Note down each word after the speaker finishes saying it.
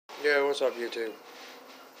Yeah, what's up, YouTube?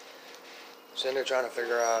 Sitting there trying to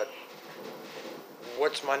figure out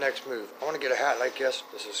what's my next move. I want to get a hat like this.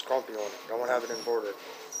 This is Scrumpy on it. I want to have it embroidered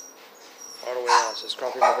all the way on. It says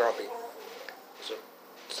Scrumpy McGrumpy. There's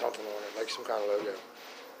something on it, like some kind of logo.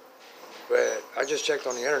 But I just checked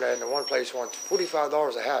on the internet, and the one place wants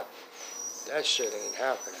 $45 a hat. That shit ain't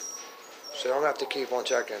happening. So I'm going to have to keep on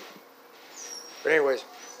checking. But anyways,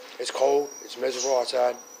 it's cold. It's miserable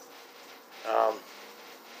outside.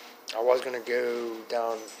 I was going to go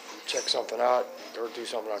down and check something out or do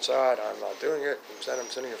something outside. I'm not doing it. Instead, I'm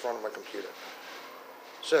sitting in front of my computer.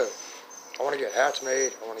 So, I want to get hats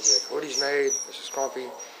made. I want to get hoodies made. This is Scrumpy.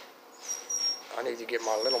 I need to get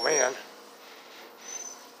my little man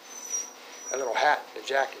a little hat, the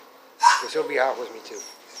jacket, because he'll be out with me too.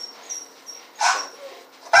 So,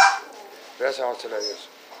 that's how today is.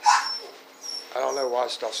 I don't know why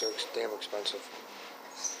stuff's so damn expensive.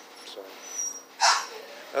 So,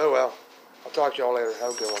 oh well. I'll talk to y'all later.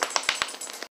 Have a good one.